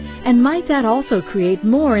 And might that also create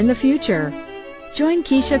more in the future? Join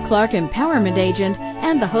Keisha Clark, Empowerment Agent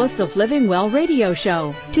and the host of Living Well radio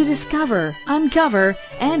show, to discover, uncover,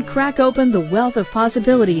 and crack open the wealth of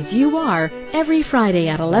possibilities you are every Friday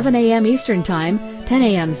at 11 a.m. Eastern Time, 10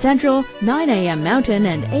 a.m. Central, 9 a.m. Mountain,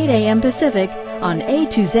 and 8 a.m. Pacific on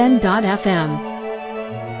A2Zen.fm.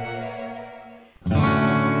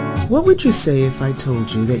 What would you say if I told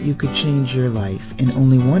you that you could change your life in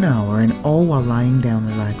only 1 hour, and all while lying down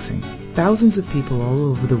relaxing? Thousands of people all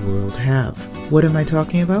over the world have. What am I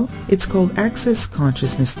talking about? It's called Access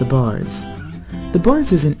Consciousness, the bars. The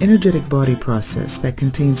bars is an energetic body process that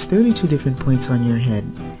contains 32 different points on your head,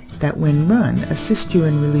 that when run assist you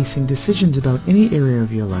in releasing decisions about any area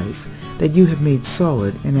of your life that you have made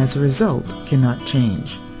solid and as a result cannot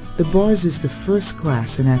change. The bars is the first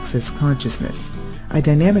class in Access Consciousness, a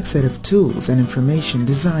dynamic set of tools and information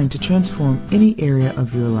designed to transform any area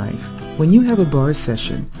of your life. When you have a bars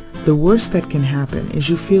session, the worst that can happen is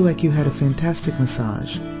you feel like you had a fantastic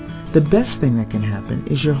massage. The best thing that can happen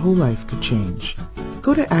is your whole life could change.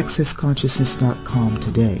 Go to accessconsciousness.com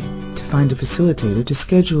today to find a facilitator to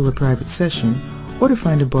schedule a private session or to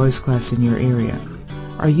find a bars class in your area.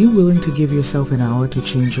 Are you willing to give yourself an hour to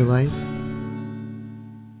change your life?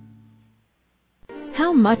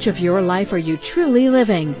 How much of your life are you truly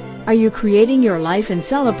living? Are you creating your life in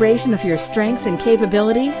celebration of your strengths and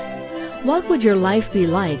capabilities? What would your life be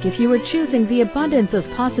like if you were choosing the abundance of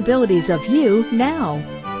possibilities of you now?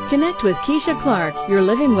 Connect with Keisha Clark, your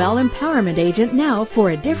Living Well Empowerment Agent now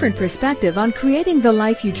for a different perspective on creating the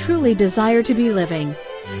life you truly desire to be living.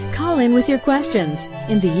 Call in with your questions.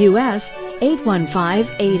 In the U.S.,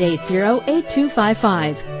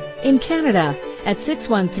 815-880-8255. In Canada, at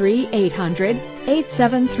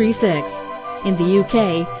 613-800-8736. In the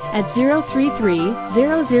UK, at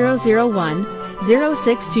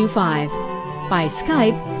 033-0001-0625. By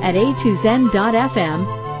Skype at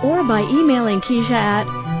a2zen.fm or by emailing Keisha at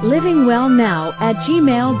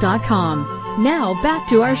livingwellnow@gmail.com. Now back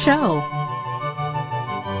to our show.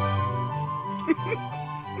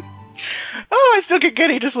 Oh, I still get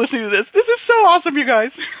giddy just listening to this. This is so awesome, you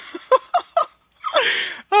guys.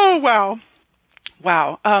 Oh, wow.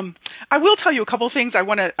 Wow. I will tell you a couple things I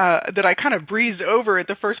want to that I kind of breezed over at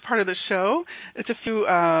the first part of the show. It's a few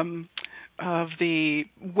of the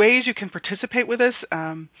ways you can participate with us.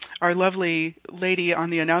 Our lovely lady on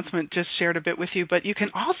the announcement just shared a bit with you, but you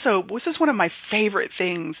can also, this is one of my favorite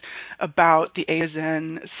things about the A to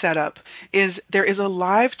Zen setup, is there is a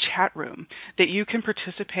live chat room that you can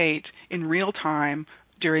participate in real time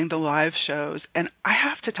during the live shows. And I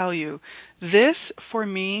have to tell you, this for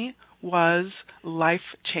me was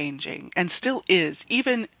life-changing and still is,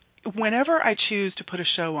 even whenever I choose to put a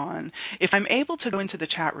show on. If I'm able to go into the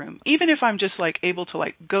chat room, even if I'm just able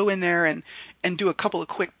to go in there and do a couple of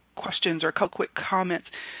quick questions or a couple quick comments,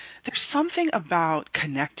 there's something about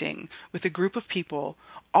connecting with a group of people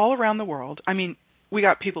all around the world. I mean, we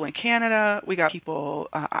got people in Canada, we got people,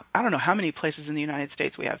 I don't know how many places in the United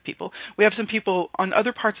States we have people. We have some people on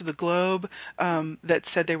other parts of the globe that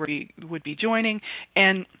said they would be joining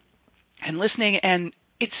and listening, and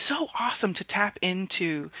it's so awesome to tap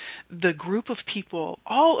into the group of people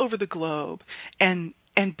all over the globe and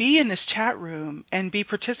be in this chat room and be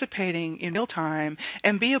participating in real time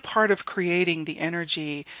and be a part of creating the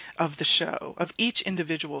energy of the show, of each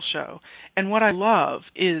individual show. And what I love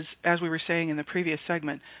is, as we were saying in the previous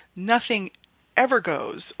segment, nothing ever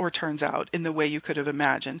goes or turns out in the way you could have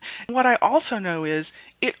imagined. And what I also know is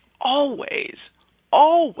it always,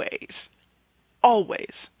 always,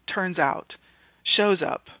 always turns out, shows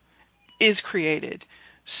up, is created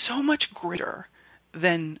so much greater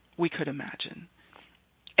than we could imagine.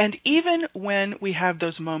 And even when we have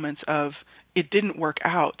those moments of it didn't work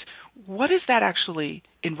out, what is that actually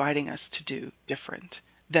inviting us to do different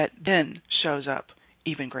that then shows up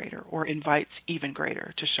even greater or invites even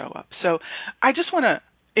greater to show up? So I just want to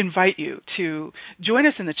invite you to join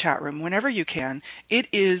us in the chat room whenever you can. It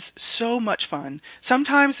is so much fun.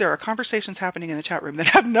 Sometimes there are conversations happening in the chat room that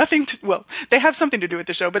have nothing to, well, they have something to do with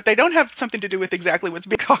the show, but they don't have something to do with exactly what's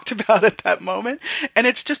being talked about at that moment. And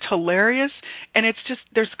it's just hilarious. And it's just,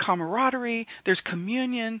 there's camaraderie, there's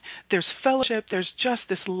communion, there's fellowship, there's just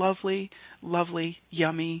this lovely, lovely,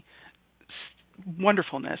 yummy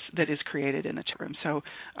wonderfulness that is created in the chat room. So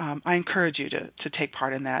I encourage you to take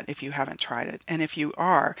part in that if you haven't tried it. And if you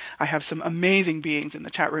are, I have some amazing beings in the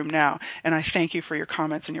chat room now, and I thank you for your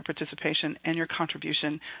comments and your participation and your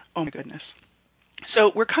contribution. Oh, my goodness. So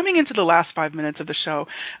we're coming into the last 5 minutes of the show.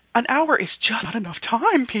 An hour is just not enough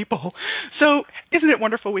time, people. So isn't it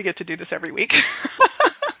wonderful we get to do this every week?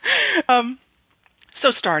 So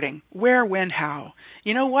starting, where, when, how?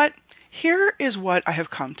 You know what? Here is what I have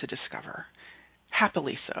come to discover.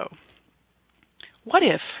 Happily so. What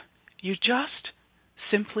if you just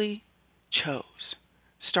simply chose?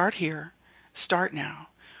 Start here, start now,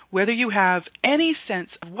 whether you have any sense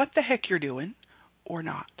of what the heck you're doing or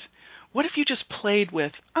not. What if you just played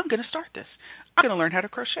with, I'm going to start this. I'm going to learn how to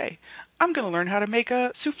crochet. I'm going to learn how to make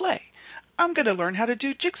a souffle. I'm going to learn how to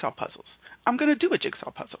do jigsaw puzzles. I'm going to do a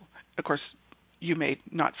jigsaw puzzle. Of course, you may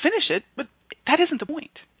not finish it, but that isn't the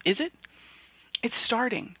point, is it? It's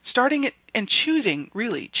starting it and choosing,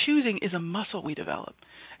 really. Choosing is a muscle we develop,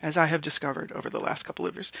 as I have discovered over the last couple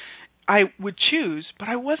of years. I would choose, but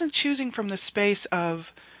I wasn't choosing from the space of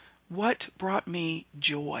what brought me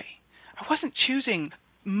joy. I wasn't choosing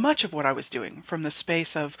much of what I was doing from the space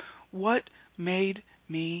of what made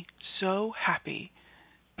me so happy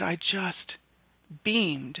that I just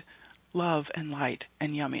beamed love and light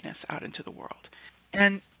and yumminess out into the world.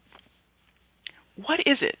 And what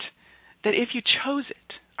is it that if you chose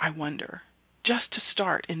it, I wonder, just to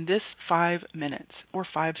start in this 5 minutes or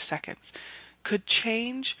 5 seconds, could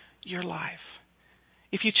change your life?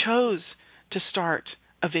 If you chose to start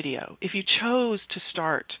a video, if you chose to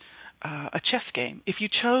start a chess game, if you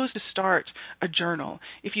chose to start a journal,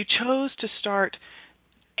 if you chose to start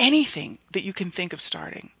anything that you can think of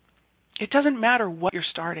starting, it doesn't matter what you're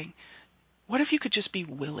starting. What if you could just be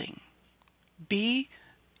willing? Be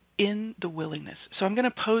in the willingness. So I'm going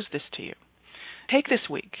to pose this to you. Take this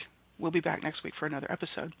week. We'll be back next week for another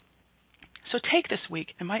episode. So take this week,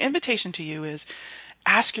 and my invitation to you is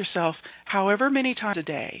ask yourself, however many times a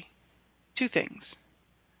day, 2 things.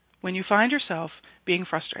 When you find yourself being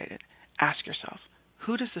frustrated, ask yourself,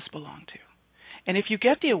 who does this belong to? And if you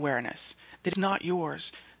get the awareness that it's not yours,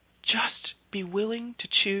 just be willing to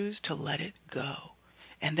choose to let it go.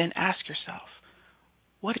 And then ask yourself,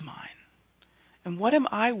 what is mine? And what am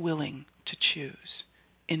I willing to choose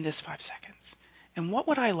in this 5 seconds? And what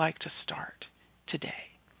would I like to start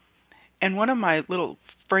today? And one of my little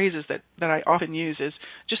phrases that I often use is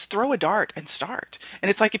just throw a dart and start.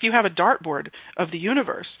 And it's like if you have a dartboard of the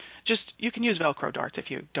universe, you can use Velcro darts if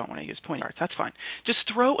you don't want to use pointy darts. That's fine. Just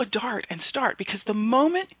throw a dart and start, because the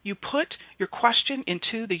moment you put your question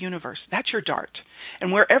into the universe, that's your dart.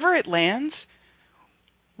 And wherever it lands,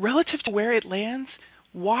 relative to where it lands,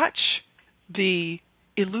 watch the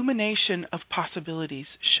illumination of possibilities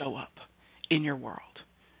show up in your world.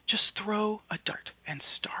 Just throw a dart and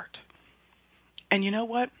start. And you know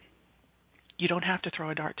what? You don't have to throw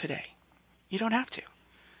a dart today. You don't have to.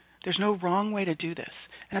 There's no wrong way to do this.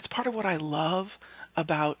 And that's part of what I love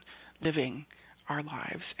about living our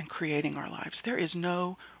lives and creating our lives. There is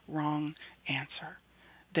no wrong answer.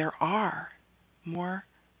 There are more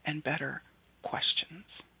and better questions.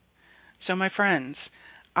 So my friends,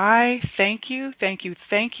 I thank you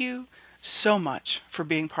so much for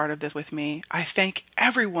being part of this with me. I thank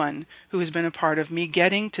everyone who has been a part of me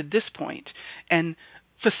getting to this point and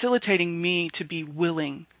facilitating me to be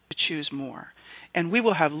willing to choose more. And we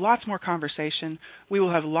will have lots more conversation. We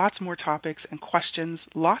will have lots more topics and questions,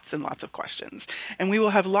 lots and lots of questions. And we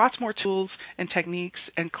will have lots more tools and techniques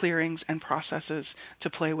and clearings and processes to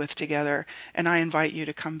play with together. And I invite you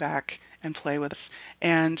to come back and play with us.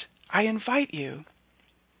 And I invite you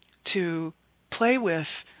to play with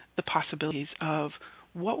the possibilities of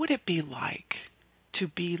what would it be like to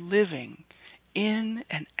be living in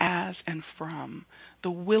and as and from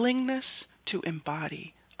the willingness to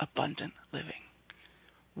embody abundant living.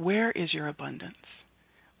 Where is your abundance?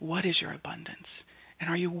 What is your abundance? And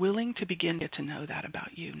are you willing to begin to get to know that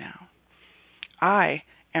about you now? I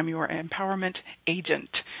am your empowerment agent,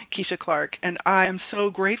 Keisha Clark, and I am so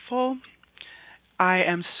grateful. I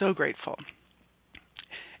am so grateful.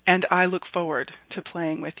 And I look forward to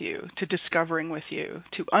playing with you, to discovering with you,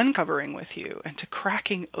 to uncovering with you, and to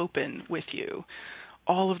cracking open with you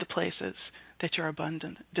all of the places that your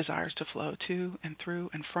abundant desires to flow to and through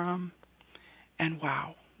and from. And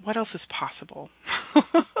wow, what else is possible?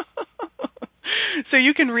 So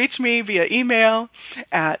you can reach me via email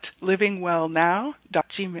at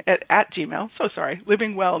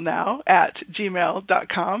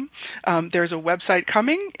livingwellnow@gmail.com. There's a website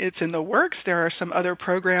coming. It's in the works. There are some other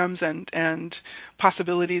programs and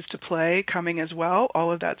possibilities to play coming as well.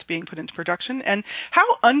 All of that's being put into production. And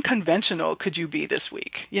how unconventional could you be this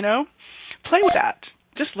week? You know, play with that.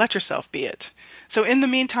 Just let yourself be it. So in the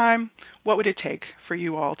meantime, what would it take for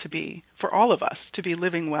you all to be, for all of us to be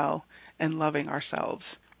living well and loving ourselves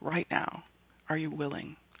right now? Are you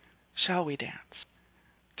willing? Shall we dance?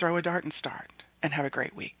 Throw a dart and start, and have a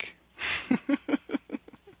great week.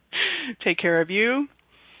 Take care of you.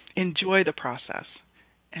 Enjoy the process,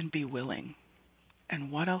 and be willing.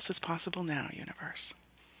 And what else is possible now, universe?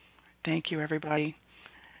 Thank you, everybody.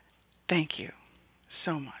 Thank you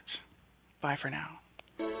so much. Bye for now.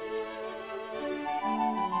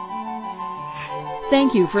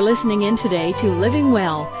 Thank you for listening in today to Living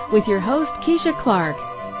Well with your host, Keisha Clark.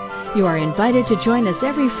 You are invited to join us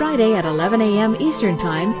every Friday at 11 a.m. Eastern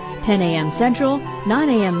Time, 10 a.m. Central, 9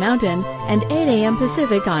 a.m. Mountain, and 8 a.m.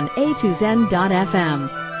 Pacific on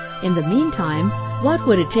A2Zen.fm. In the meantime, what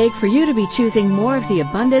would it take for you to be choosing more of the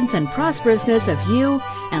abundance and prosperousness of you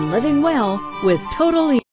and living well with total ease?